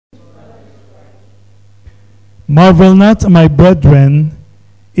Marvel not, my brethren,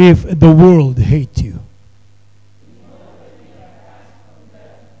 if the world hate you.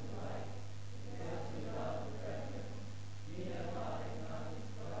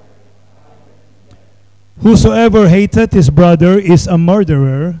 Whosoever hateth his brother is a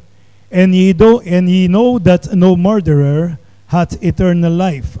murderer, and ye know that no murderer hath eternal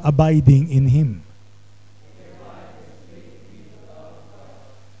life abiding in him.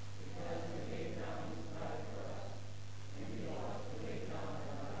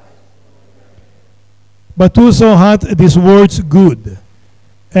 But whoso hath these words good,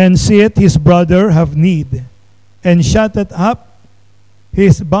 and seeth his brother have need, and shutteth up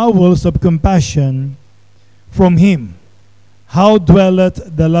his bowels of compassion from him, how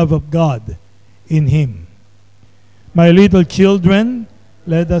dwelleth the love of God in him? My little children,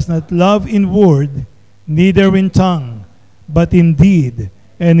 let us not love in word, neither in tongue, but in deed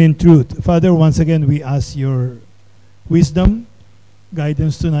and in truth. Father, once again, we ask your wisdom,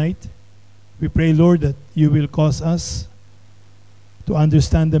 guidance tonight. We pray, Lord, that you will cause us to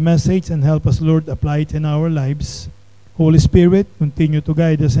understand the message and help us, Lord, apply it in our lives. Holy Spirit, continue to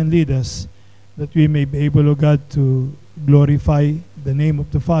guide us and lead us, that we may be able, O God, to glorify the name of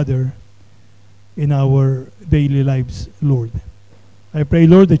the Father in our daily lives, Lord. I pray,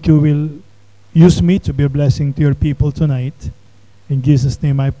 Lord, that you will use me to be a blessing to your people tonight. In Jesus'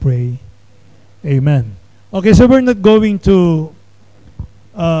 name I pray. Amen. Okay, so we're not going to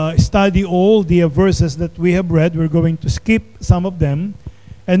study all the verses that we have read. We're going to skip some of them,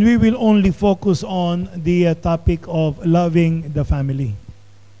 and we will only focus on the topic of loving the family.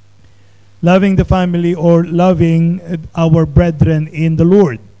 Loving the family, or loving our brethren in the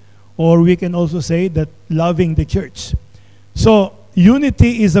Lord. Or we can also say that loving the church. So,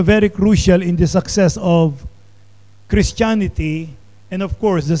 unity is a very crucial in the success of Christianity and, of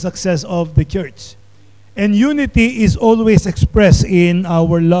course, the success of the church. And unity is always expressed in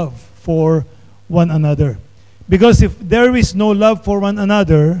our love for one another. Because if there is no love for one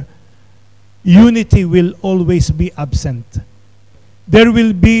another, unity will always be absent. There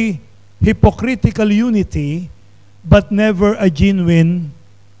will be hypocritical unity, but never a genuine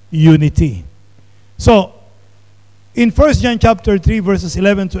unity. So, in 1 John chapter 3, verses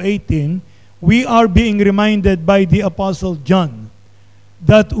 11 to 18, we are being reminded by the Apostle John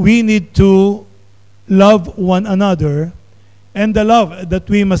that we need to love one another, and the love that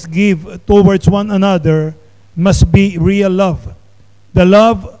we must give towards one another must be real love. The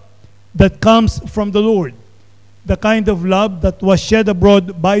love that comes from the Lord. The kind of love that was shed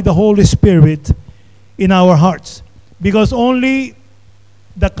abroad by the Holy Spirit in our hearts. Because only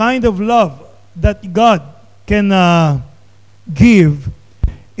the kind of love that God can give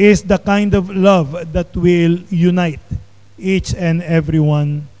is the kind of love that will unite each and every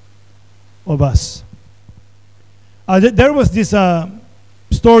one of us. There was this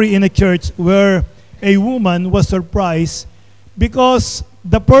story in a church where a woman was surprised because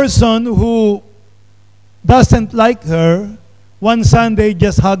the person who doesn't like her, one Sunday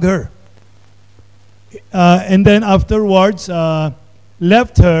just hugged her. And then afterwards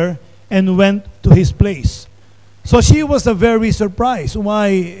left her and went to his place. So she was very surprised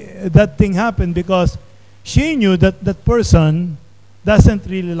why that thing happened, because she knew that that person doesn't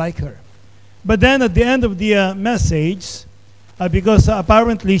really like her. But then at the end of the message, because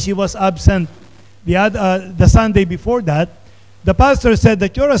apparently she was absent the Sunday before that, the pastor said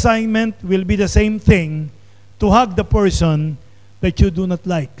that your assignment will be the same thing, to hug the person that you do not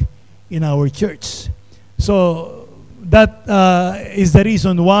like in our church. So that is the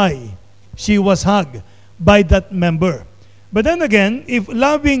reason why she was hugged by that member. But then again, if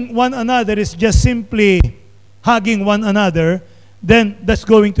loving one another is just simply hugging one another, then that's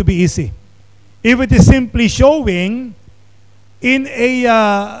going to be easy. If it is simply showing in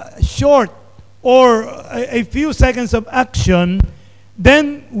a short or a few seconds of action,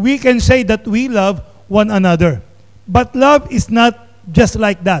 then we can say that we love one another. But love is not just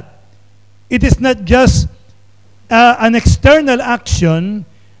like that. It is not just an external action,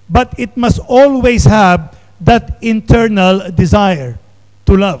 but it must always have that internal desire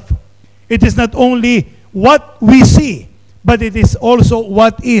to love. It is not only what we see, but it is also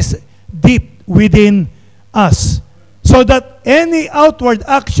what is deep within us. So that any outward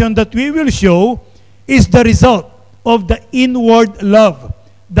action that we will show is the result of the inward love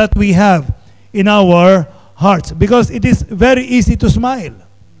that we have in our hearts. Because it is very easy to smile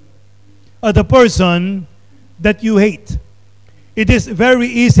at the person that you hate. It is very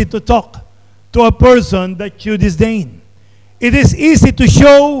easy to talk to a person that you disdain. It is easy to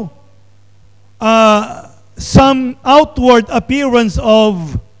show some outward appearance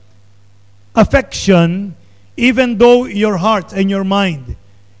of affection even though your heart and your mind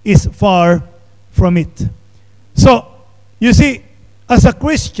is far from it. So, you see, as a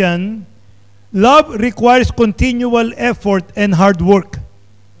Christian, love requires continual effort and hard work.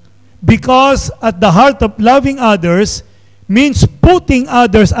 Because at the heart of loving others means putting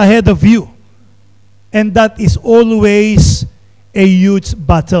others ahead of you. And that is always a huge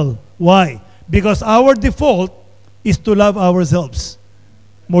battle. Why? Because our default is to love ourselves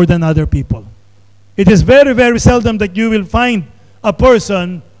more than other people. It is very, very seldom that you will find a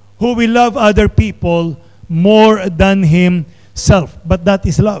person who will love other people more than himself. But that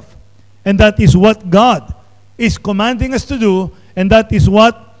is love. And that is what God is commanding us to do. And that is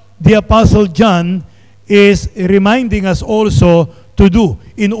what the Apostle John is reminding us also to do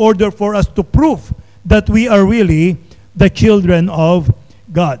in order for us to prove that we are really the children of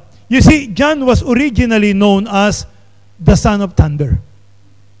God. You see, John was originally known as the son of thunder.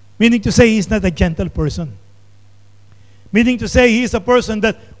 Meaning to say he is not a gentle person. Meaning to say he is a person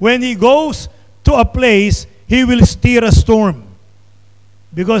that when he goes to a place, he will steer a storm.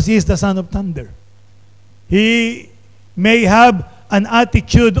 Because he is the son of thunder. He may have an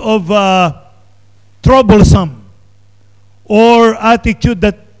attitude of troublesome or attitude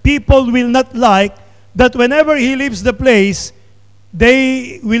that people will not like, that whenever he leaves the place,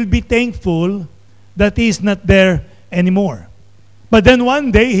 they will be thankful that he is not there anymore. But then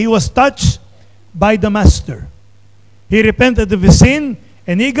one day, he was touched by the Master. He repented of his sin,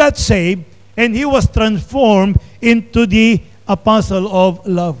 and he got saved, and he was transformed into the apostle of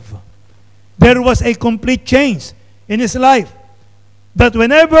love. There was a complete change in his life. That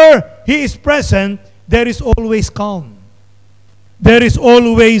whenever he is present, there is always calm. There is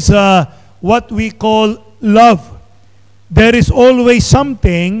always what we call love. There is always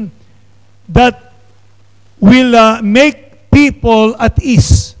something that will make people at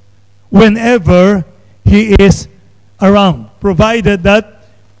ease whenever he is around, provided that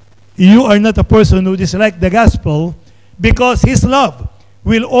you are not a person who dislikes the gospel, because his love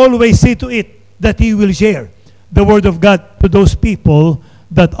will always see to it that he will share the word of God to those people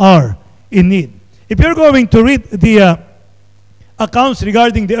that are in need. If you're going to read the accounts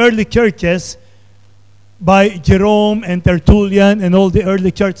regarding the early churches by Jerome and Tertullian and all the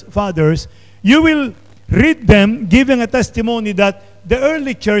early church fathers, you will read them giving a testimony that the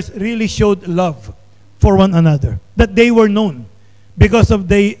early church really showed love for one another, that they were known because of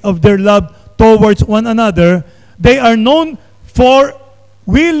their love towards one another. They are known for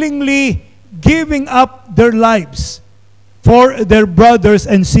willingly giving up their lives for their brothers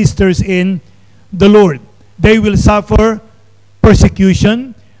and sisters in the Lord. They will suffer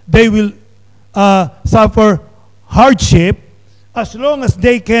persecution. They will suffer hardship as long as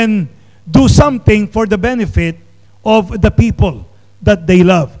they can do something for the benefit of the people that they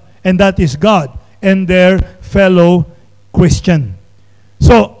love. And that is God and their fellow Christian.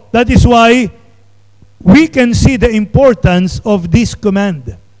 So that is why we can see the importance of this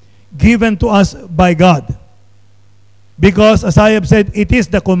command given to us by God. Because, as I have said, it is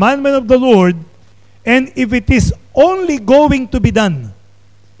the commandment of the Lord, and if it is only going to be done,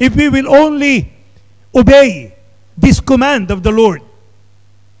 if we will only obey this command of the Lord,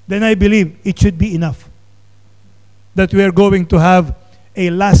 then I believe it should be enough that we are going to have a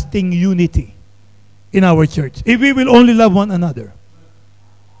lasting unity in our church. If we will only love one another,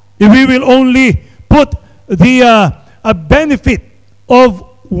 if we will only put the benefit of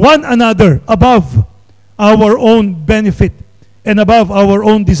one another above our own benefit and above our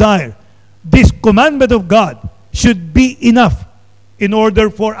own desire, this commandment of God should be enough in order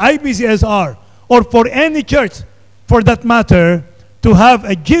for IBCSR or for any church for that matter to have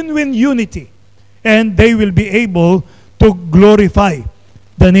a genuine unity, and they will be able to glorify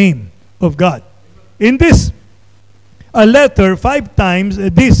the name of God. In this letter, 5 times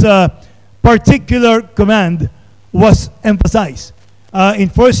this particular command was emphasized. In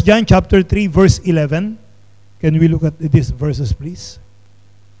 1 John chapter 3, verse 11, can we look at these verses, please?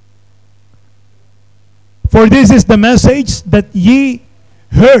 For this is the message that ye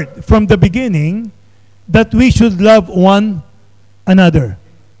heard from the beginning, that we should love one another.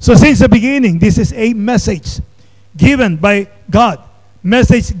 So since the beginning, this is a message given by God,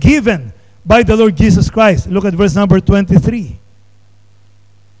 message given by the Lord Jesus Christ. Look at verse number 23.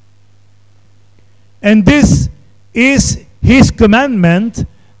 And this is His commandment,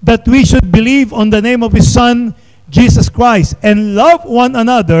 that we should believe on the name of His Son, Jesus Christ, and love one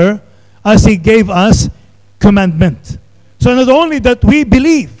another as He gave us commandment. So not only that we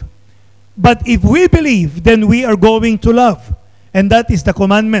believe, but if we believe, then we are going to love. And that is the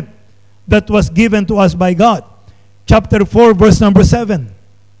commandment that was given to us by God. Chapter 4, verse number 7.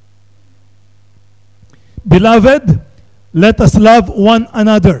 Beloved, let us love one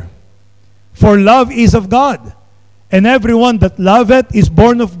another, for love is of God. And everyone that loveth is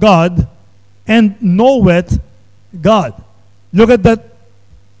born of God, and knoweth God. Look at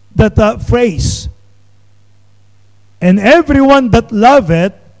that phrase. And everyone that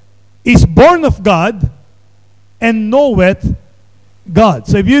loveth is born of God, and knoweth God.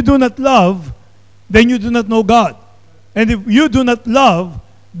 So if you do not love, then you do not know God. And if you do not love,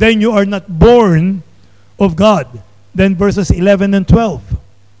 then you are not born of God. Then verses 11 and 12.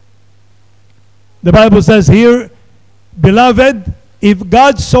 The Bible says here, Beloved, if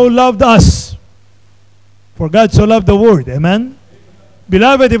God so loved us, for God so loved the world, amen?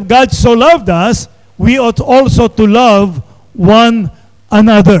 Beloved, if God so loved us, we ought also to love one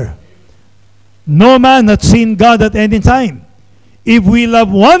another. No man hath seen God at any time. If we love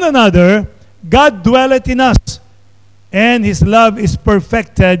one another, God dwelleth in us, and His love is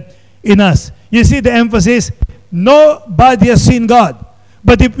perfected in us. You see the emphasis? Nobody has seen God.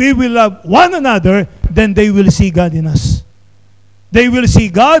 But if we will love one another, then they will see God in us. They will see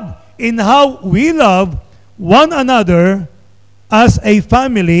God in how we love one another as a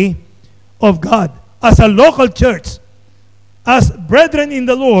family of God, as a local church, as brethren in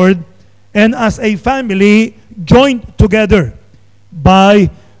the Lord, and as a family joined together by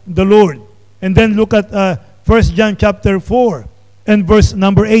the Lord. And then look at 1 John chapter 4 and verse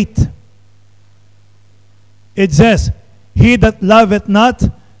number 8. It says, He that loveth not,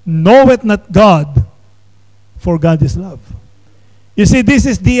 knoweth not God, for God is love. You see, this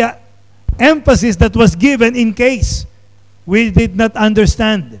is the emphasis that was given in case we did not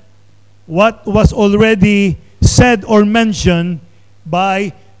understand what was already said or mentioned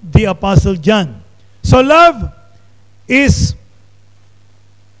by the Apostle John. So love is,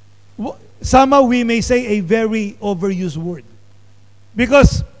 somehow we may say, a very overused word.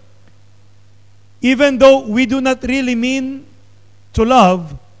 Because even though we do not really mean to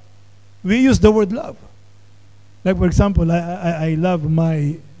love, we use the word love. Like for example, I love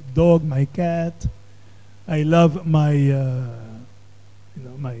my dog, my cat. I love my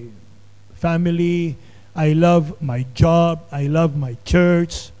my family. I love my job. I love my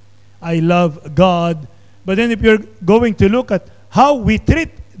church. I love God. But then if you're going to look at how we treat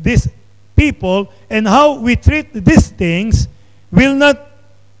these people and how we treat these things, will not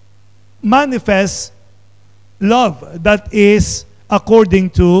manifest love that is according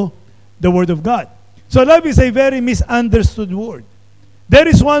to the Word of God. So love is a very misunderstood word. There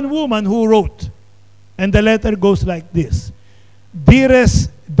is one woman who wrote, and the letter goes like this: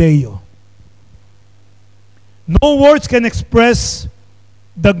 Dearest Deo, no words can express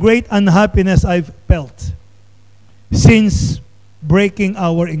the great unhappiness I've felt since breaking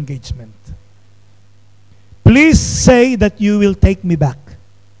our engagement. Please say that you will take me back.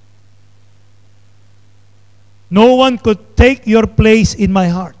 No one could take your place in my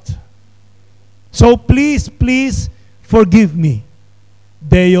heart. So please, please forgive me.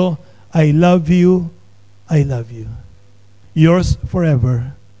 Deo, I love you. I love you. Yours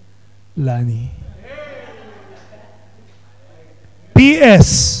forever, Lani.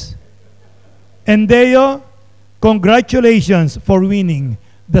 P.S. And Deo, congratulations for winning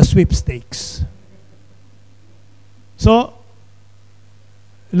the sweepstakes. So,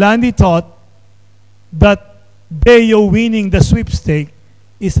 Lani thought that Deo winning the sweepstake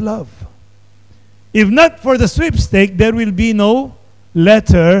is love. If not for the sweepstake, there will be no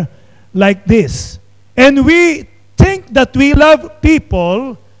letter like this. And we think that we love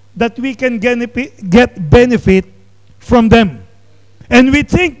people that we can get benefit from them. And we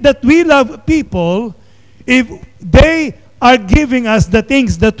think that we love people if they are giving us the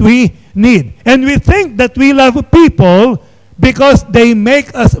things that we need. And we think that we love people because they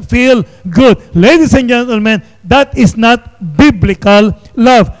make us feel good. Ladies and gentlemen, that is not biblical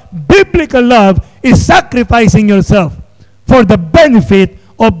love. Biblical love is sacrificing yourself for the benefit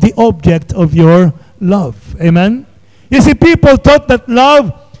of the object of your love. Amen? You see, people thought that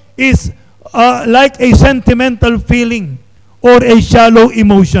love is like a sentimental feeling or a shallow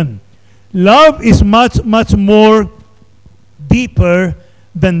emotion. Love is much, much more deeper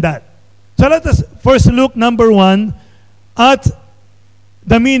than that. So let us first look, number one, at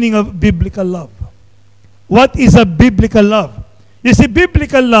the meaning of biblical love. What is a biblical love? You see,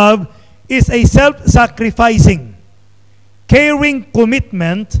 biblical love is a self-sacrificing, caring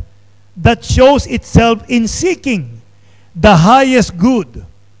commitment that shows itself in seeking the highest good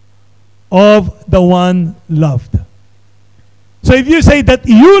of the one loved. So if you say that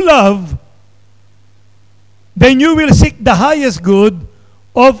you love, then you will seek the highest good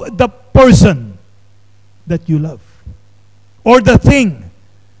of the person that you love, or the thing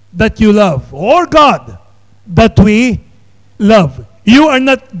that you love, or God that we love. You are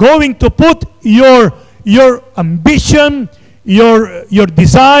not going to put your ambition, your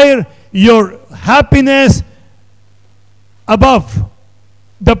desire, your happiness above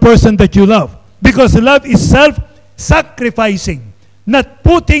the person that you love. Because love is self-sacrificing, not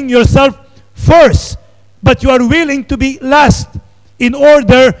putting yourself first, but you are willing to be last in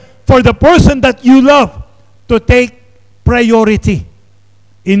order for the person that you love to take priority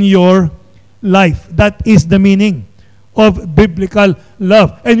in your life. That is the meaning of biblical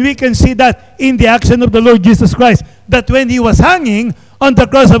love. And we can see that in the action of the Lord Jesus Christ, that when He was hanging on the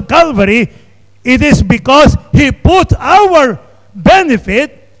cross of Calvary, it is because He put our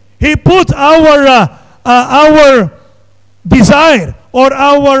benefit, He put our desire, or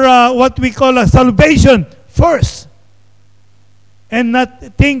our what we call a salvation first, and not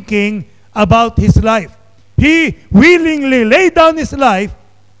thinking about His life. He willingly laid down His life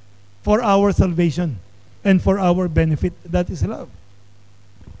for our salvation and for our benefit. That is love.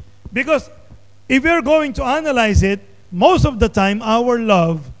 Because if we're going to analyze it, most of the time our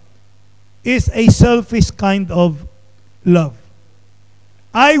love is a selfish kind of love.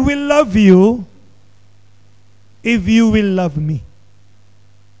 I will love you if you will love me.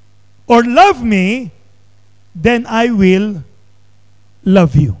 Or love me, then I will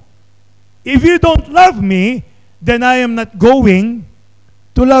love you. If you don't love me, then I am not going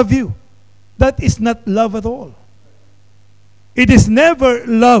to love you. That is not love at all. It is never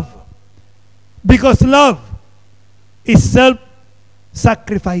love. Because love is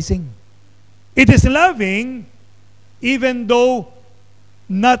self-sacrificing. It is loving even though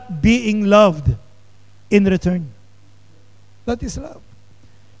not being loved in return. That is love.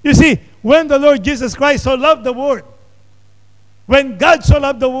 You see, when the Lord Jesus Christ so loved the world, when God so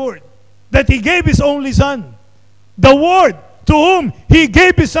loved the world, that He gave His only Son, the Word to whom He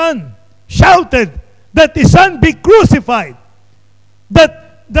gave His Son shouted that His Son be crucified,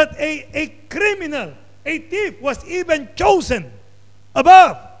 that a criminal, a thief was even chosen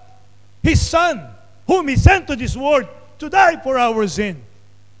above His Son, whom He sent to this world to die for our sin.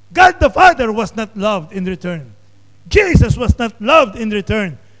 God the Father was not loved in return. Jesus was not loved in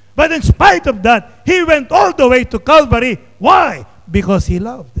return. But in spite of that, He went all the way to Calvary. Why? Because He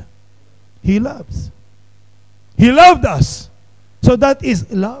loved. He loves. He loved us. So that is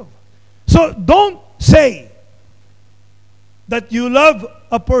love. So don't say that you love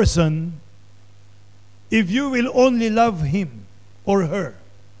a person if you will only love him or her,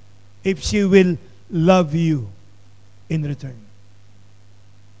 if she will love you in return.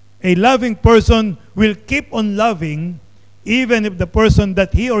 A loving person will keep on loving even if the person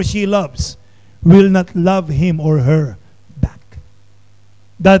that he or she loves will not love him or her back.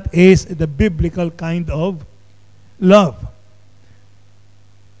 That is the biblical kind of love.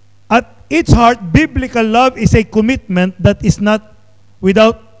 At its heart, biblical love is a commitment that is not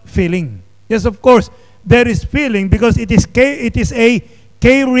without feeling. Yes, of course, there is feeling because it is a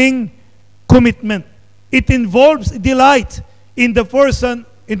caring commitment. It involves delight in the person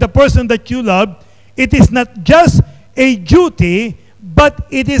that you love. It is not just a duty, but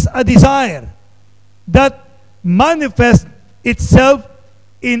it is a desire that manifests itself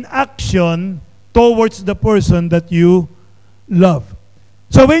in action towards the person that you love.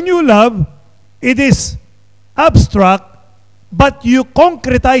 So when you love, it is abstract, but you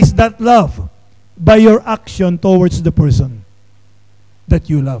concretize that love by your action towards the person that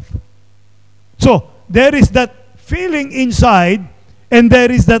you love. So there is that feeling inside, and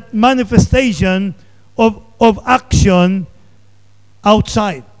there is that manifestation of action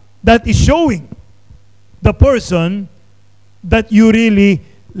outside that is showing the person that you really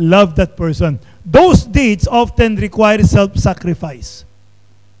love that person. Those deeds often require self-sacrifice.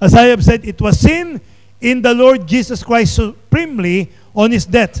 As I have said, it was seen in the Lord Jesus Christ supremely on His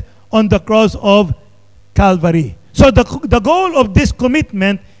death on the cross of Calvary. So the goal of this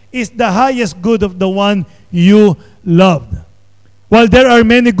commitment is the highest good of the one you loved. While there are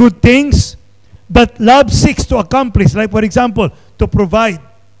many good things that love seeks to accomplish, like for example, to provide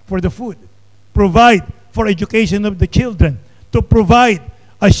for the food, provide for education of the children, to provide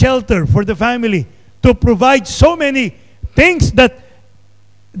a shelter for the family, to provide so many things that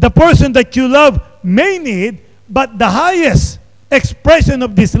the person that you love may need, but the highest expression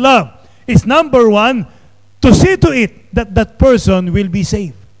of this love is, number one, to see to it that that person will be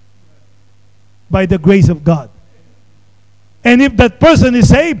saved by the grace of God. And if that person is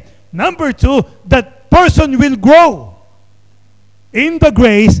saved, number two, that person will grow in the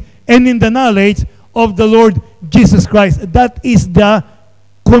grace and in the knowledge of the Lord Jesus Christ. That is the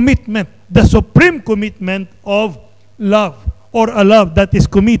commitment, the supreme commitment of love, or a love that is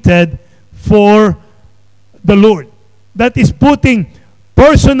committed for the Lord. That is putting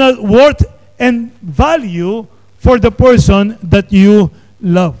personal worth and value for the person that you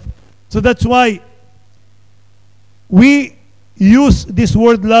love. So that's why we use this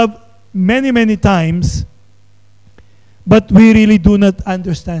word love many, many times, but we really do not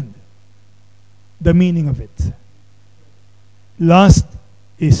understand the meaning of it. Lust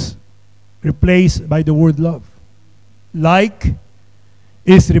is replaced by the word love. Like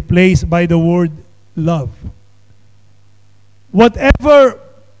is replaced by the word love. Whatever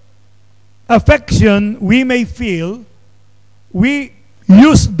affection we may feel, we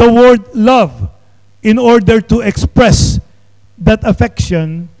use the word love in order to express that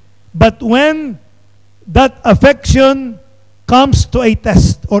affection. But when that affection comes to a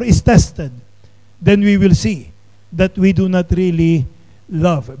test or is tested, then we will see that we do not really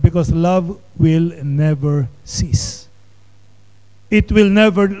love, because love will never cease. It will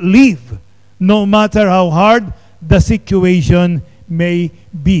never leave, no matter how hard the situation may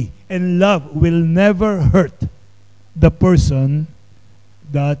be. And love will never hurt the person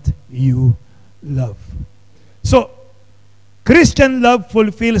that you love. So, Christian love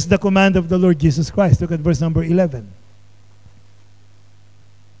fulfills the command of the Lord Jesus Christ. Look at verse number 11.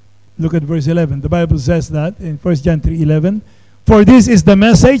 Look at verse 11. The Bible says that in 1 John 3:11, "For this is the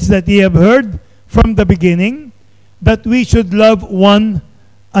message that ye have heard from the beginning, that we should love one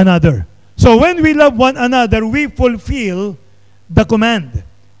another." So when we love one another, we fulfill the command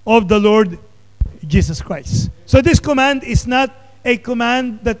of the Lord Jesus Christ. So this command is not a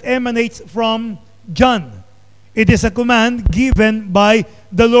command that emanates from John. It is a command given by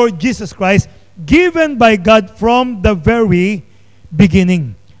the Lord Jesus Christ, given by God from the very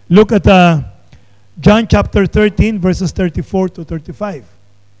beginning. Look at John chapter 13, verses 34 to 35.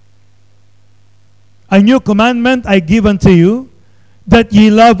 "A new commandment I give unto you, that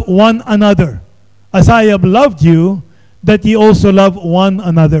ye love one another, as I have loved you, that ye also love one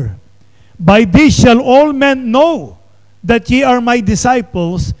another. By this shall all men know that ye are my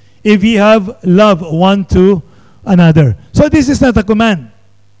disciples, if ye have love one to another." So this is not a command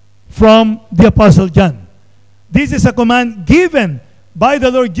from the Apostle John. This is a command given by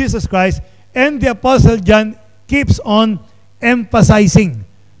the Lord Jesus Christ, and the Apostle John keeps on emphasizing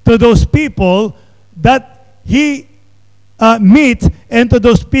to those people that he meet, and to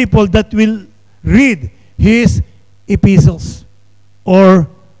those people that will read his epistles or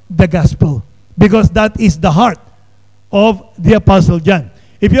the gospel, because that is the heart of the Apostle John.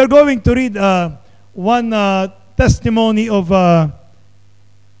 If you're going to read one testimony of,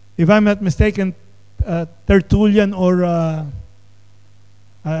 if I'm not mistaken, Tertullian, or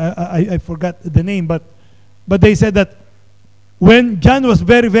I forgot the name, but they said that when John was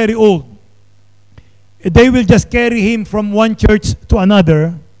very, very old, they will just carry him from one church to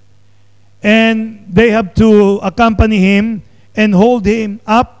another, and they have to accompany him and hold him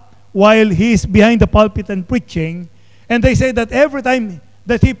up while he's behind the pulpit and preaching. And they say that every time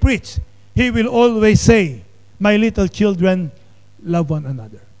that he preached, he will always say, "My little children, love one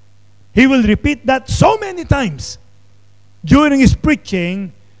another." He will repeat that so many times during his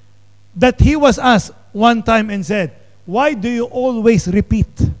preaching that he was asked one time and said, "Why do you always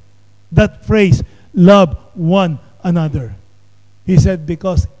repeat that phrase, love one another?" He said,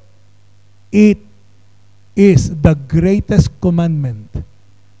 "Because it is the greatest commandment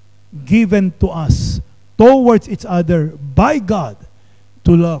given to us towards each other by God,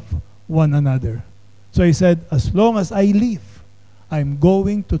 to love one another." So he said, "As long as I live, I'm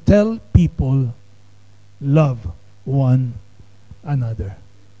going to tell people, love one another."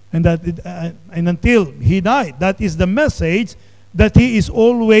 And that and until he died, that is the message that he is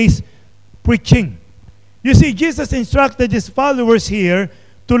always preaching. You see, Jesus instructed his followers here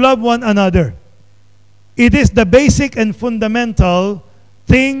to love one another. It is the basic and fundamental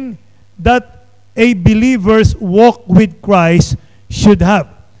thing that a believer's walk with Christ should have.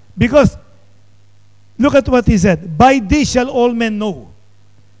 Because look at what he said, "By this shall all men know."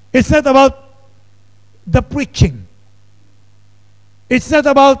 It's not about the preaching. It's not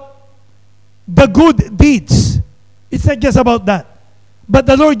about the good deeds. It's not just about that. But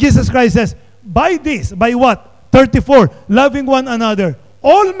the Lord Jesus Christ says, by this, by what? 34, loving one another,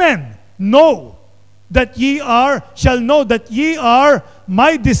 all men know that shall know that ye are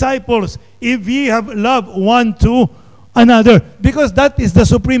my disciples, if ye have love one to another. Because that is the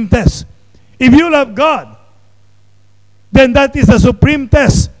supreme test. If you love God, then that is the supreme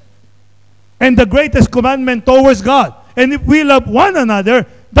test and the greatest commandment towards God. And if we love one another,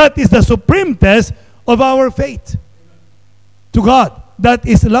 that is the supreme test of our faith to God. That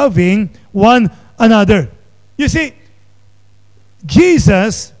is loving one another. You see,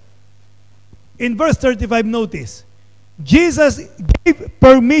 Jesus in verse 35, notice, Jesus gave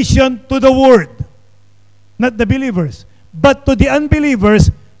permission to the world, not the believers, but to the unbelievers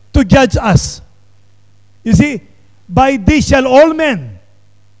to judge us. You see, by this shall all men,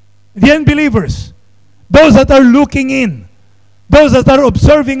 the unbelievers, those that are looking in, those that are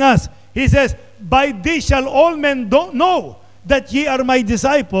observing us, he says, by this shall all men know that ye are my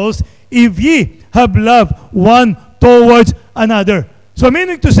disciples, if ye have love one towards another. So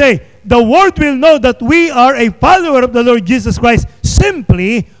meaning to say, the world will know that we are a follower of the Lord Jesus Christ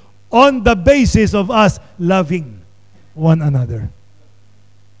simply on the basis of us loving one another.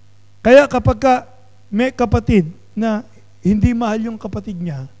 Kaya kapag may kapatid na hindi mahal yung kapatid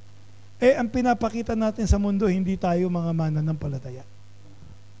niya, ang pinapakita natin sa mundo, hindi tayo mga mananampalataya.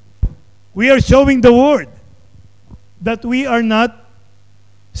 We are showing the world that we are not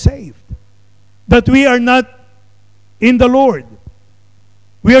saved, that we are not in the Lord.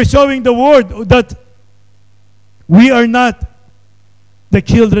 We are showing the world that we are not the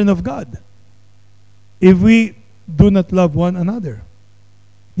children of God if we do not love one another.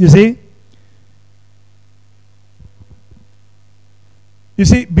 You see? You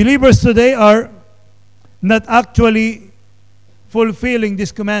see, believers today are not actually fulfilling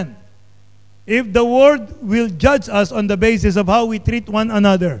this command. If the world will judge us on the basis of how we treat one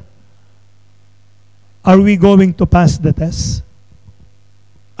another, are we going to pass the test?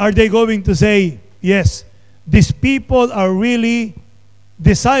 Are they going to say, yes, these people are really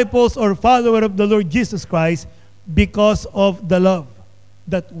disciples or followers of the Lord Jesus Christ because of the love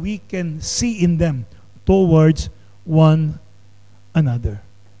that we can see in them towards one another?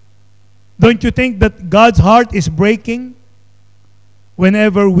 Don't you think that God's heart is breaking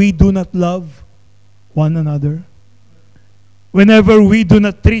whenever we do not love one another? Whenever we do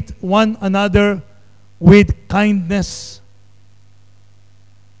not treat one another with kindness?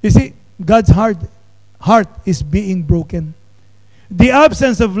 You see, God's heart is being broken. The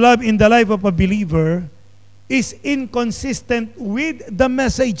absence of love in the life of a believer is inconsistent with the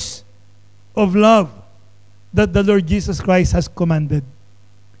message of love that the Lord Jesus Christ has commanded.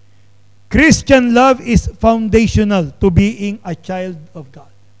 Christian love is foundational to being a child of God.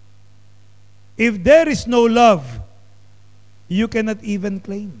 If there is no love, you cannot even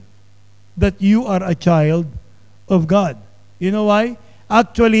claim that you are a child of God. You know why?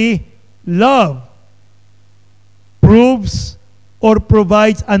 Actually, love proves or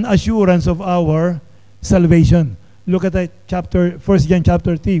provides an assurance of our salvation. Look at that chapter, 1 John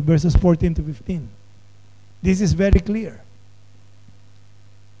chapter 3, verses 14 to 15. This is very clear.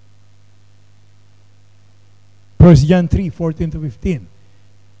 1 John 3, 14 to 15.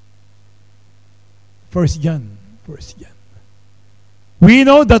 1 John. We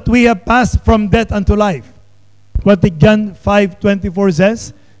know that we have passed from death unto life. What did John 5:24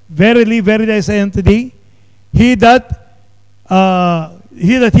 says? Verily, verily I say unto thee, he that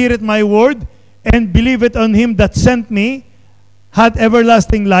heareth my word and believeth on him that sent me hath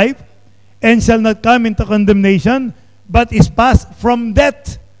everlasting life, and shall not come into condemnation, but is passed from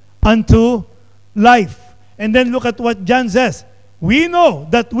death unto life. And then look at what John says. We know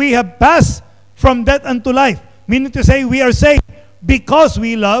that we have passed from death unto life. Meaning to say, we are saved because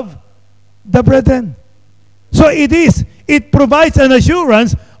we love the brethren. So it provides an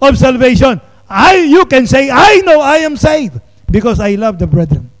assurance of salvation. You can say, I know I am saved because I love the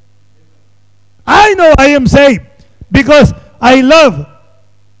brethren. I know I am saved because I love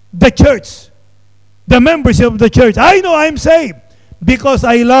the church, the members of the church. I know I am saved because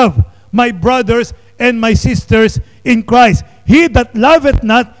I love my brothers and my sisters in Christ. He that loveth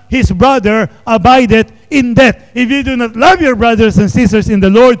not his brother abideth in death. If you do not love your brothers and sisters in the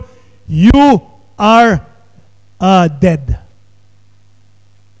Lord, you are dead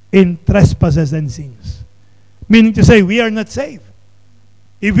in trespasses and sins. Meaning to say, we are not saved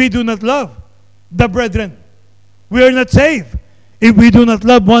if we do not love the brethren. We are not saved if we do not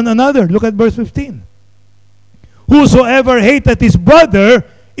love one another. Look at verse 15. Whosoever hateth his brother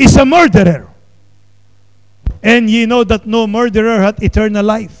is a murderer. And ye know that no murderer hath eternal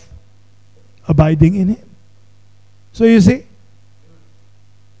life abiding in him. So you see?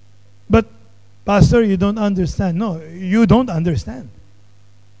 But, Pastor, you don't understand. No, you don't understand.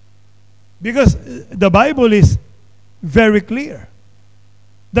 Because the Bible is very clear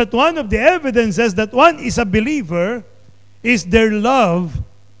that one of the evidences that one is a believer is their love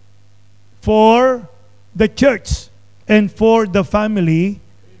for the church and for the family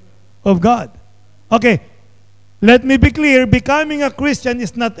of God. Okay, let me be clear. Becoming a Christian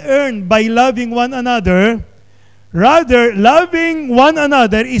is not earned by loving one another. Rather, loving one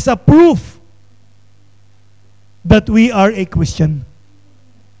another is a proof that we are a Christian.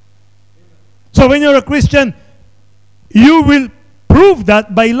 So So when you're a Christian, you will prove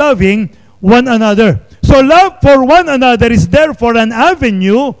that by loving one another. So love for one another is therefore an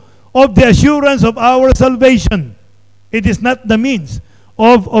avenue of the assurance of our salvation. It is not the means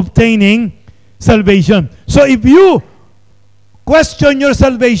of obtaining salvation. So if you question your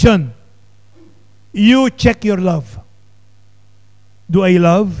salvation, you check your love. Do I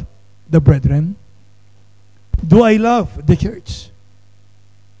love the brethren? Do I love the church?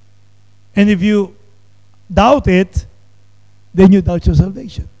 And if you doubt it, then you doubt your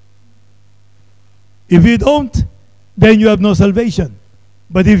salvation. If you don't, then you have no salvation.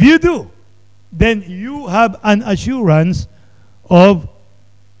 But if you do, then you have an assurance of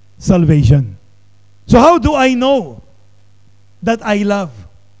salvation. So how do I know that I love?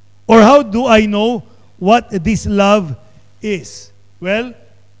 Or how do I know what this love is? Well,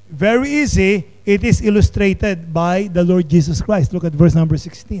 very easy. It is illustrated by the Lord Jesus Christ. Look at verse number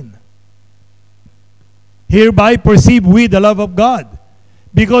 16. Hereby perceive we the love of God,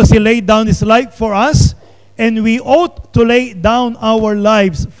 because He laid down His life for us, and we ought to lay down our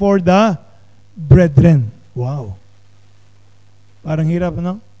lives for the brethren. Wow. Parang hirap,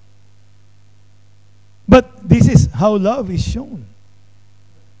 no? But this is how love is shown.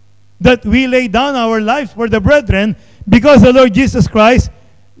 That we lay down our lives for the brethren because the Lord Jesus Christ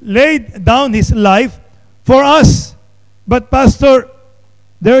laid down His life for us. But Pastor,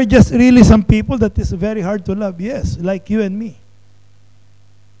 there are just really some people that is very hard to love. Yes, like you and me.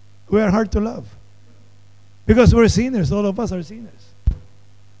 We are hard to love. Because we're sinners. All of us are sinners.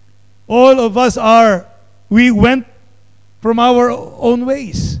 All of us we went from our own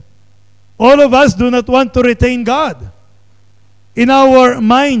ways. All of us do not want to retain God in our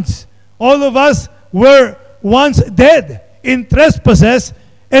minds. All of us were once dead in trespasses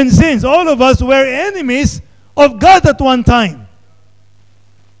and sins. All of us were enemies of God at one time.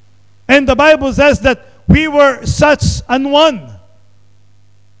 And the Bible says that we were such an one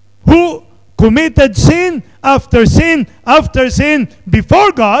who committed sin after sin after sin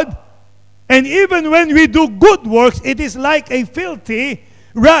before God. And even when we do good works, it is like a filthy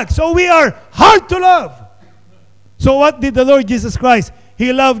rag. So we are hard to love. So what did the Lord Jesus Christ?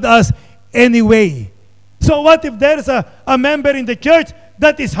 He loved us anyway. So what if there is a member in the church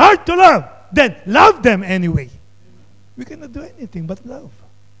that is hard to love? Then love them anyway. We cannot do anything but love.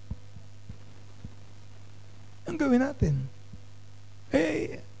 Ang gawin natin?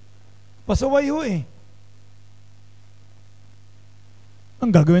 Pasaway ho eh.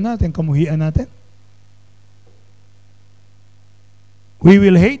 Ang gagawin natin, kamuhian natin. We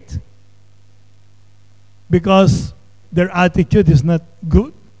will hate because their attitude is not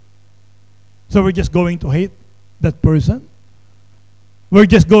good. So we're just going to hate that person. We're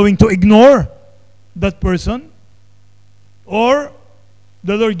just going to ignore that person. Or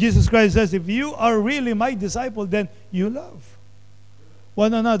the Lord Jesus Christ says, if you are really my disciple, then you love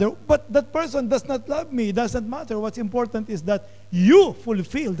one another. But that person does not love me. It doesn't matter. What's important is that you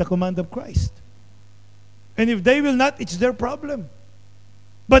fulfill the command of Christ. And if they will not, it's their problem.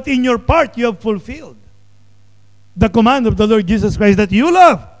 But in your part, you have fulfilled the command of the Lord Jesus Christ that you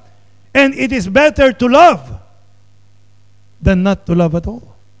love. And it is better to love than not to love at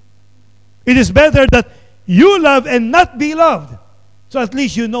all. It is better that you love and not be loved. So at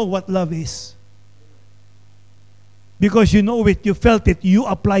least you know what love is. Because you know it, you felt it, you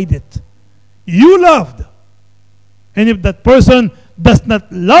applied it. You loved. And if that person does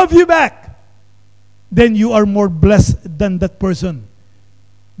not love you back, then you are more blessed than that person.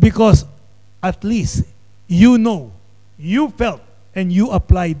 Because at least you know, you felt, and you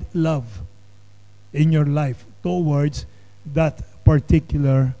applied love in your life towards that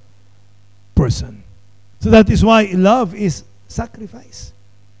particular person. So that is why love is sacrifice.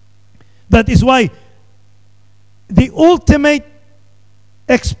 That is why the ultimate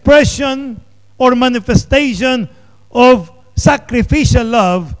expression or manifestation of sacrificial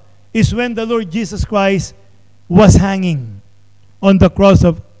love is when the Lord Jesus Christ was hanging on the cross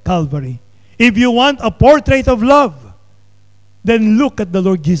of Calvary. If you want a portrait of love, then look at the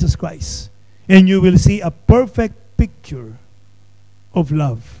Lord Jesus Christ, and you will see a perfect picture of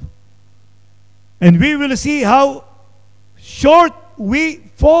love. And we will see how short we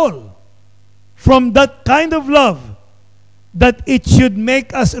fall from that kind of love, that it should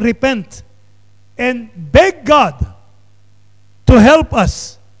make us repent and beg God to help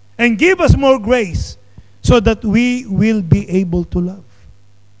us and give us more grace so that we will be able to love.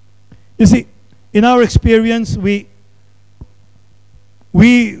 You see, in our experience, we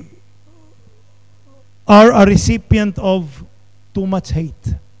are a recipient of too much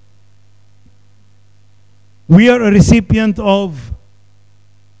hate. We are a recipient of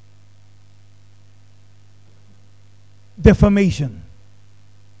defamation.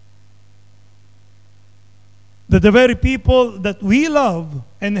 That the very people that we love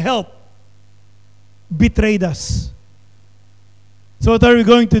and help betrayed us. So what are we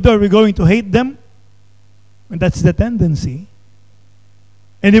going to do? Are we going to hate them? And that's the tendency.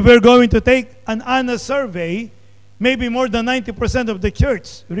 And if we're going to take an honest survey, maybe more than 90% of the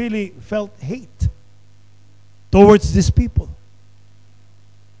church really felt hate towards these people.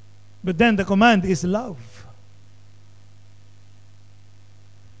 But then the command is love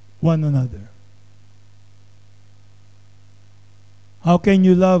one another. How can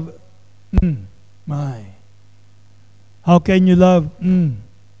you love? My. How can you love?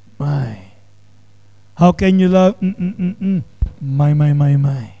 My. How can you love?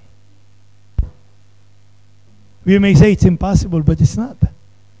 My. We may say it's impossible, but it's not.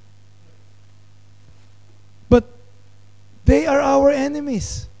 But they are our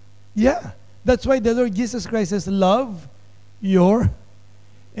enemies. Yeah. That's why the Lord Jesus Christ says, love your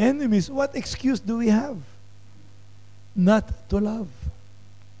enemies. What excuse do we have not to love?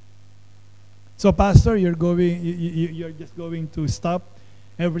 So, Pastor, you're just going to stop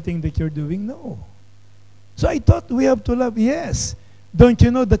everything that you're doing? No. So I thought we have to love. Yes. Don't you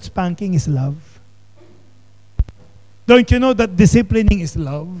know that spanking is love? Don't you know that disciplining is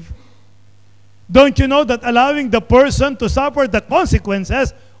love? Don't you know that allowing the person to suffer the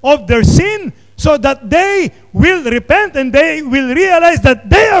consequences of their sin so that they will repent and they will realize that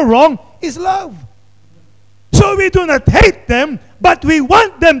they are wrong is love? So we do not hate them, but we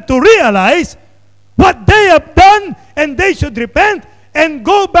want them to realize what they have done, and they should repent and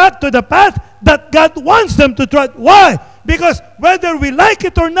go back to the path that God wants them to tread. Why? Because whether we like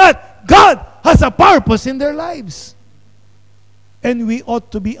it or not, God has a purpose in their lives. And we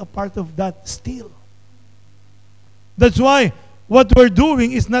ought to be a part of that still. That's why what we're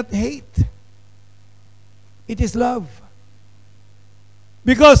doing is not hate. It is love.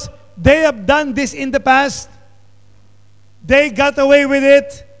 Because they have done this in the past. They got away with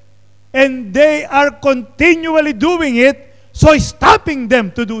it. And they are continually doing it. So stopping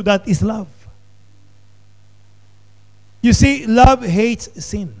them to do that is love. You see, love hates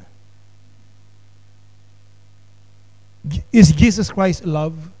sin. Is Jesus Christ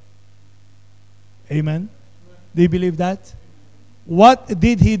love? Amen? Do you believe that? What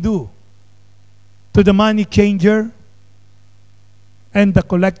did He do to the money changer and the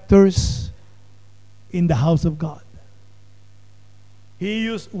collectors in the house of God? He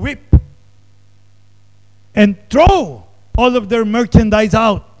used whip and throw all of their merchandise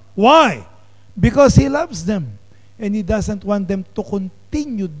out. Why? Because He loves them. And He doesn't want them to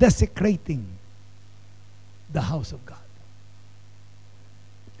continue desecrating the house of God.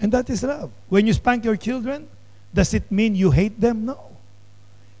 And that is love. When you spank your children, does it mean you hate them? No.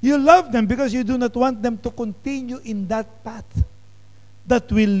 You love them because you do not want them to continue in that path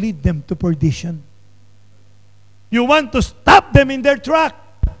that will lead them to perdition. You want to stop them in their track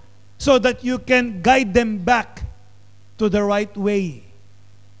so that you can guide them back to the right way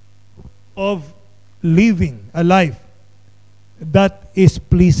of living a life that is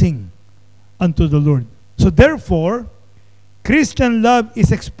pleasing unto the Lord. So therefore, Christian love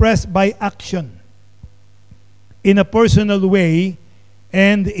is expressed by action in a personal way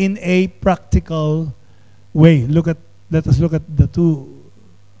and in a practical way. Let us look at the two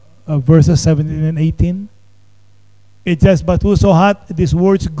verses 17 and 18. It says, but whoso hath these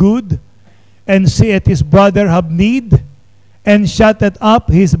words good, and seeth his brother have need, and shutteth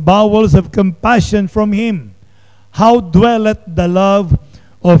up his bowels of compassion from him, how dwelleth the love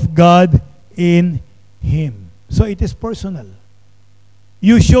of God in him? So it is personal.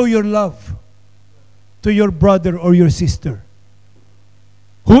 You show your love to your brother or your sister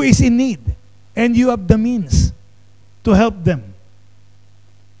who is in need, and you have the means to help them.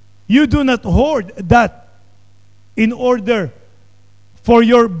 You do not hoard that in order for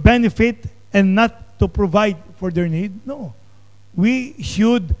your benefit and not to provide for their need. No. We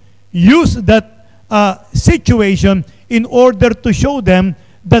should use that situation in order to show them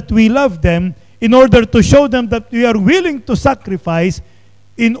that we love them, in order to show them that we are willing to sacrifice,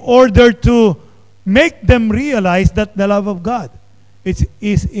 in order to make them realize that the love of God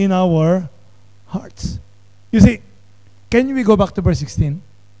is in our hearts. You see, can we go back to verse 16?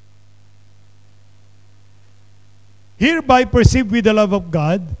 Hereby perceive we the love of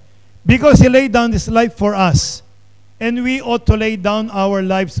God, because He laid down His life for us, and we ought to lay down our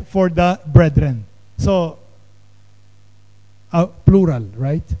lives for the brethren. So, plural,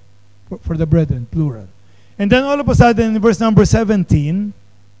 right? For the brethren, plural. And then all of a sudden, in verse number 17,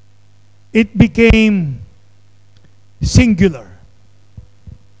 it became singular.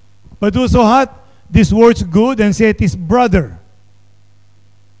 But whoso hath these words good, and saith his brother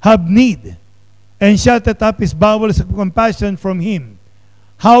have need, and shutteth up his bowels of compassion from him,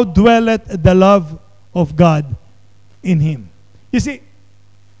 how dwelleth the love of God in him? You see,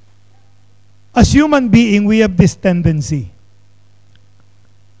 as human being, we have this tendency.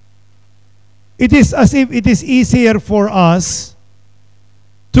 It is as if it is easier for us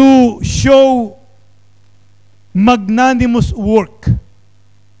to show magnanimous work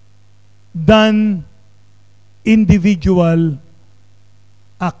than individual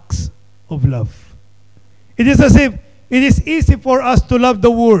acts of love. It is as if it is easy for us to love the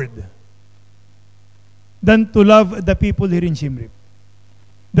Word than to love the people here in Siem Reap.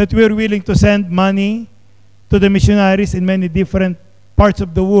 That we are willing to send money to the missionaries in many different parts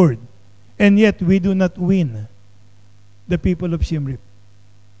of the world, and yet we do not win the people of Siem Reap,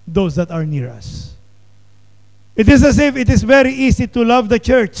 those that are near us. It is as if it is very easy to love the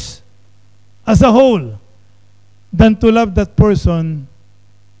church as a whole than to love that person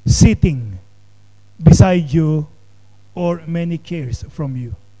sitting beside you or many chairs from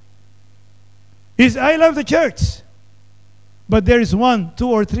you. I love the church, but there is 1, 2,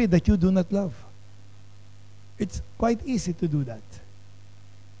 or 3 that you do not love. It's quite easy to do that.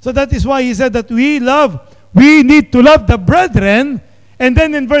 So that is why he said that we need to love the brethren. And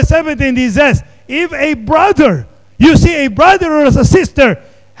then in verse 17 he says, if a brother, you see a brother or a sister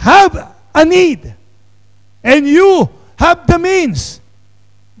have a need, and you have the means,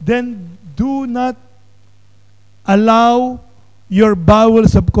 then do not allow your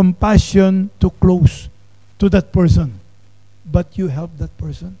bowels of compassion to close to that person, but you help that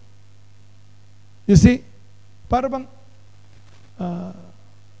person. You see, para bang,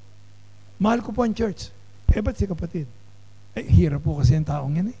 mahal ko po ang church. Ba't si kapatid? Hirap po kasi ang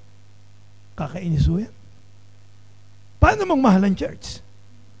taong yan eh. Kakainis po yan. Paano mong mahal ang church?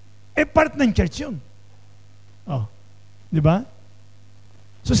 Part ng church yun. Oh, di ba?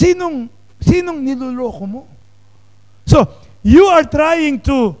 So, sinong niloloko mo? So, you are trying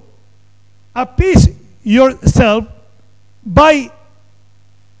to appease yourself by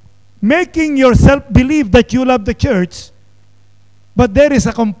making yourself believe that you love the church, but there is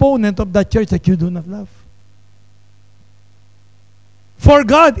a component of that church that you do not love. For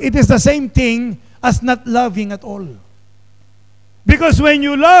God, it is the same thing as not loving at all. Because when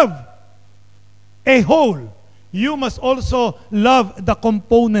you love a whole, you must also love the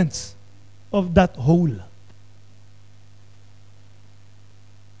components of that whole.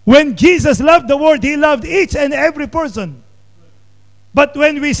 When Jesus loved the world, He loved each and every person. But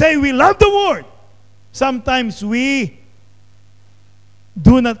when we say we love the world, sometimes we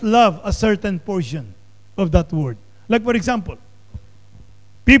do not love a certain portion of that word. Like for example,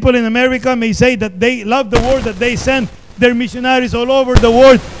 people in America may say that they love the word, that they send their missionaries all over the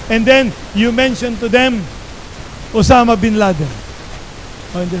world, and then you mention to them Osama bin Laden.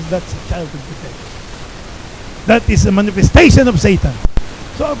 Oh, that's a child of protection. That is a manifestation of Satan.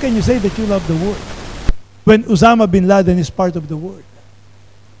 So how can you say that you love the word when Osama bin Laden is part of the word?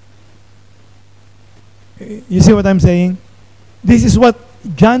 You see what I'm saying? This is what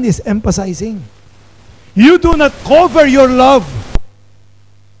John is emphasizing. You do not cover your love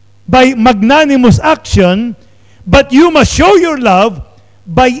by magnanimous action, but you must show your love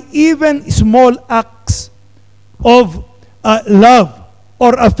by even small acts of love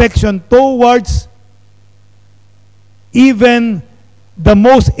or affection towards even the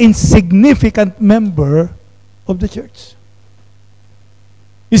most insignificant member of the church.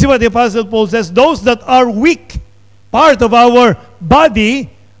 You see what the Apostle Paul says? Those that are weak, part of our body,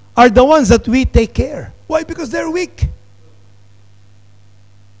 are the ones that we take care. Why? Because they're weak.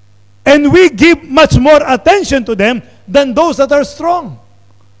 And we give much more attention to them than those that are strong.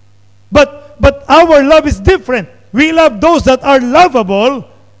 But our love is different. We love those that are lovable,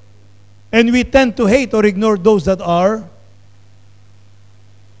 and we tend to hate or ignore those that are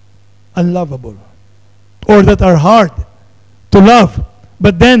unlovable or that are hard to love.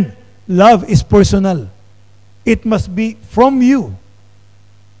 But then, love is personal. It must be from you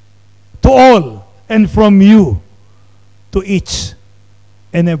to all, and from you to each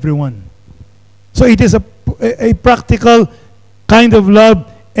and everyone. So it is a practical kind of love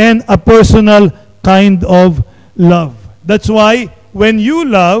and a personal kind of love. That's why when you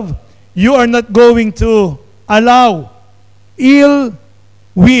love, you are not going to allow ill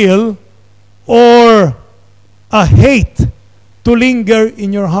will or a hate to linger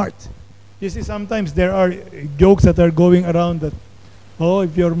in your heart. You see, sometimes there are jokes that are going around that, oh,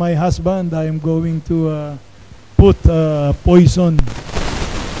 if you're my husband, I am going to put poison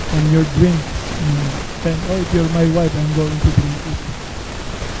on your drink. And oh, if you're my wife, I'm going to drink it.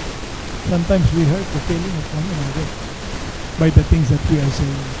 sometimes we hurt the feeling of one another by the things that we are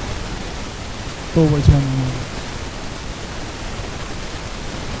saying towards one another.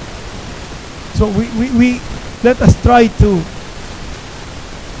 So we let us try to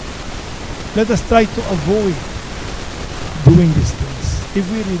avoid doing these things if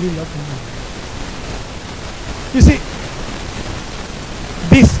we really love one another. You see,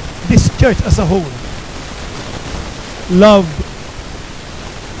 this church as a whole loved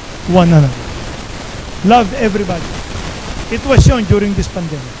one another, loved everybody. It was shown during this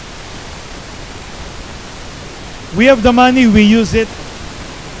pandemic. We have the money, we use it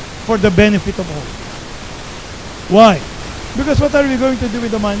for the benefit of all. Why? Because what are we going to do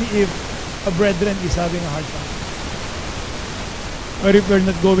with the money if a brethren is having a hard time? Or if we're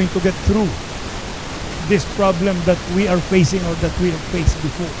not going to get through this problem that we are facing or that we have faced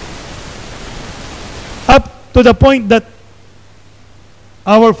before? Up to the point that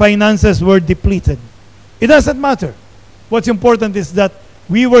our finances were depleted. It doesn't matter. What's important is that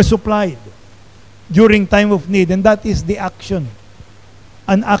we were supplied during time of need, and that is the action,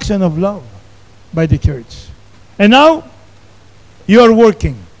 an action of love by the church. And now, you are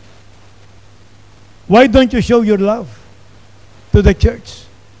working. Why don't you show your love to the church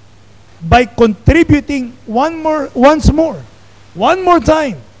by contributing once more, one more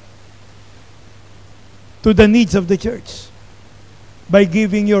time to the needs of the church by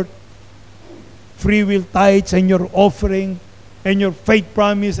giving your free will tithes and your offering and your faith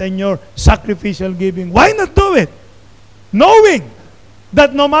promise and your sacrificial giving? Why not do it? Knowing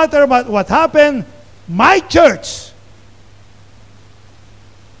that no matter what happened, my church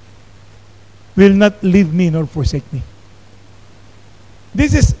will not leave me nor forsake me.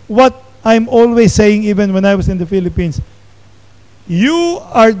 This is what I'm always saying even when I was in the Philippines. You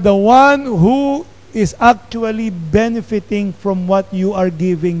are the one who is actually benefiting from what you are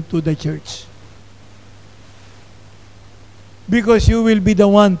giving to the church. Because you will be the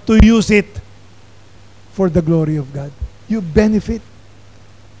one to use it for the glory of God. You benefit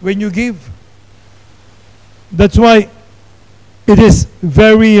when you give. That's why it is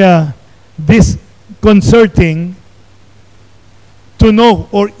very disconcerting to know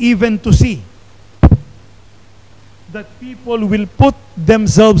or even to see that people will put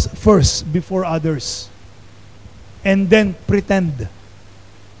themselves first before others and then pretend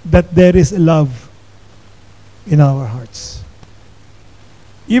that there is love in our hearts.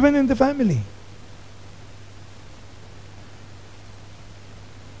 Even in the family.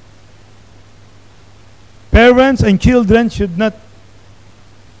 Parents and children should not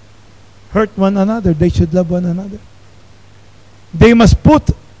hurt one another. They should love one another. They must put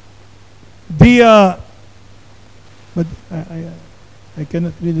the but I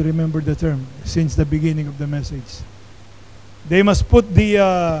cannot really remember the term since the beginning of the message. They must put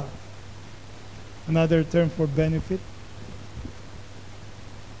the another term for benefit.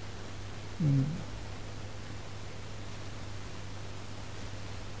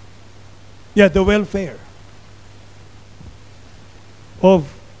 Yeah, the welfare of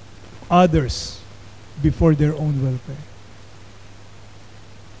others before their own welfare.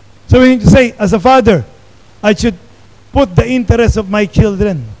 So we need to say, as a father, I should put the interests of my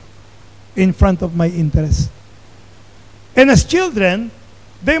children in front of my interests. And as children,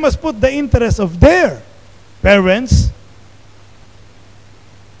 they must put the interests of their parents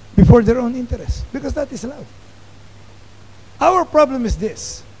before their own interests, because that is love. Our problem is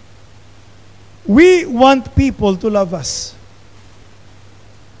this. We want people to love us.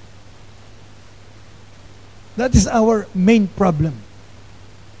 That is our main problem.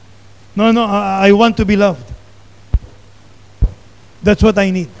 No, I want to be loved. That's what I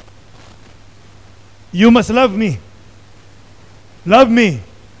need. You must love me. Love me.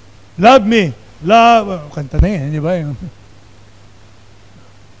 Love me. Love. Kanta na yan, di ba?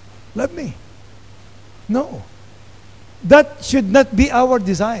 Love me. No. That should not be our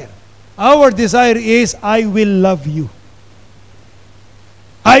desire. Our desire is, I will love you.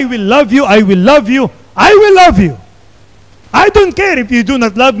 I will love you. I will love you. I will love you. I don't care if you do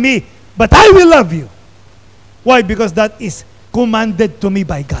not love me, but I will love you. Why? Because that is commanded to me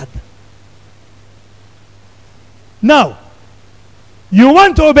by God. Now, you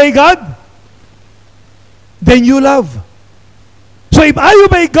want to obey God? Then you love. So if I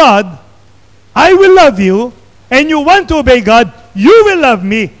obey God, I will love you, and you want to obey God, you will love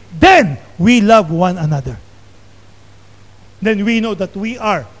me, then we love one another. Then we know that we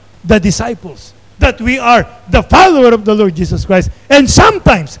are the disciples, that we are the follower of the Lord Jesus Christ. And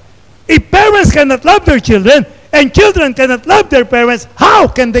sometimes, if parents cannot love their children, and children cannot love their parents, how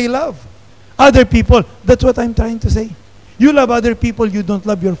can they love other people? That's what I'm trying to say. You love other people, you don't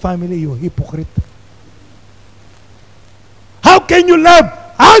love your family, you hypocrite. How can you love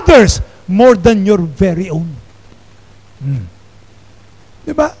others more than your very own?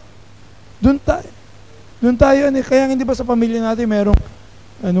 Diba? Doon tayo. Doon tayo. Kaya hindi ba sa pamilya natin merong,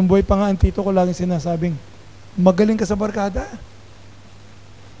 anong boy pa nga, ang tito ko laging sinasabing, magaling ka sa barkada.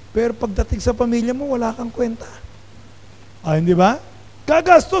 Pero pagdating sa pamilya mo, wala kang kwenta. Hindi ba?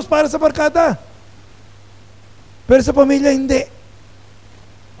 Gagastos para sa barkada. Pero sa pamilya, hindi.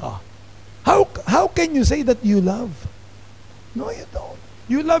 How can you say that you love? No, you don't.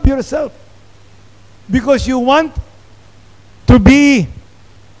 You love yourself. Because you want to be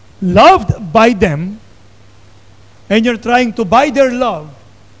loved by them, and you're trying to buy their love,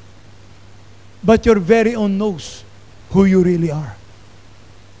 but your very own knows who you really are.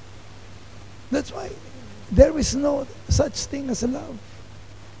 That's why there is no such thing as a love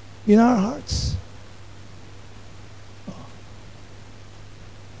in our hearts.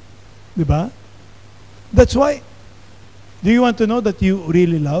 Diba? That's why, do you want to know that you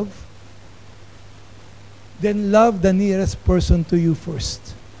really love? Then love the nearest person to you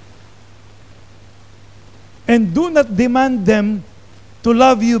first. And do not demand them to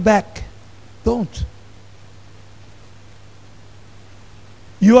love you back. Don't.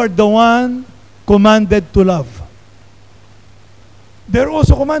 You are the one commanded to love. They're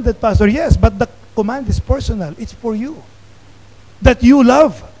also commanded, Pastor, yes, but the command is personal. It's for you. That you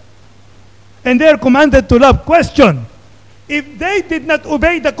love. And they're commanded to love. Question: if they did not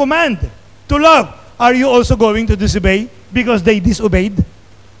obey the command to love, are you also going to disobey because they disobeyed?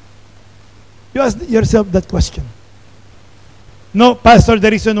 You ask yourself that question. No, Pastor, the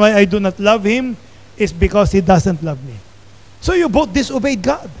reason why I do not love him is because he doesn't love me. So you both disobeyed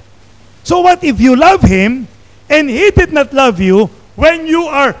God. So what if you love him and he did not love you when you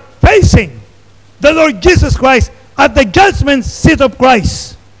are facing the Lord Jesus Christ at the judgment seat of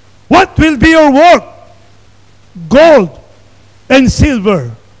Christ? What will be your work? Gold and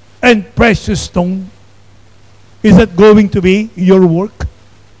silver and precious stone. Is that going to be your work?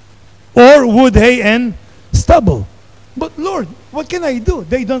 Or wood, hay, and stubble? But Lord, what can I do?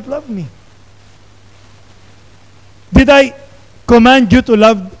 They don't love me. Did I command you to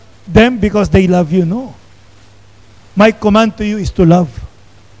love them because they love you? No. My command to you is to love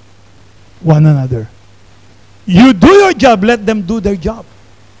one another. You do your job, let them do their job.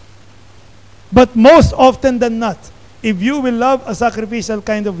 But most often than not, if you will love a sacrificial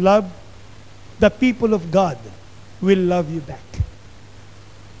kind of love, the people of God will love you back.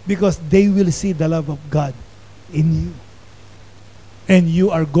 Because they will see the love of God in you. And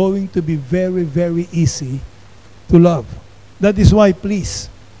you are going to be very, very easy to love. That is why, please,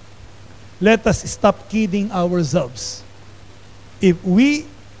 let us stop kidding ourselves. If we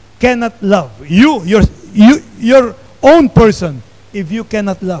cannot love, your own person, if you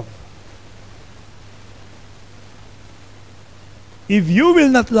cannot love, if you will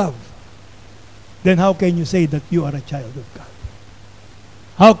not love, then how can you say that you are a child of God?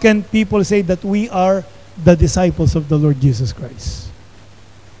 How can people say that we are the disciples of the Lord Jesus Christ?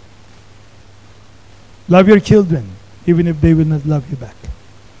 Love your children, even if they will not love you back.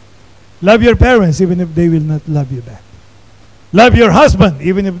 Love your parents, even if they will not love you back. Love your husband,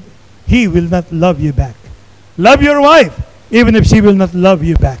 even if he will not love you back. Love your wife, even if she will not love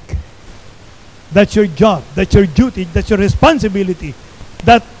you back. That's your job. That's your duty. That's your responsibility.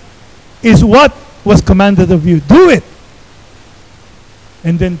 That is what was commanded of you. Do it.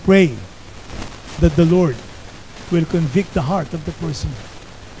 And then pray that the Lord will convict the heart of the person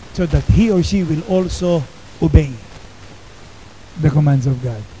so that he or she will also obey the commands of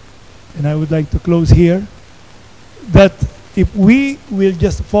God. And I would like to close here that if we will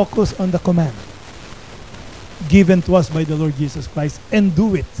just focus on the command given to us by the Lord Jesus Christ and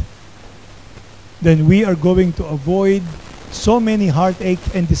do it, then we are going to avoid so many heartache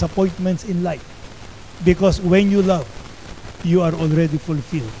and disappointments in life. Because when you love, you are already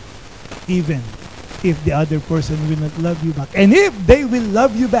fulfilled, even if the other person will not love you back. And if they will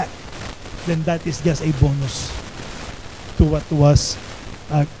love you back, then that is just a bonus to what was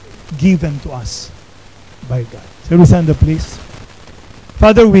given to us by God. So we stand up, please.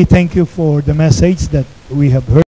 Father, we thank you for the message that we have heard.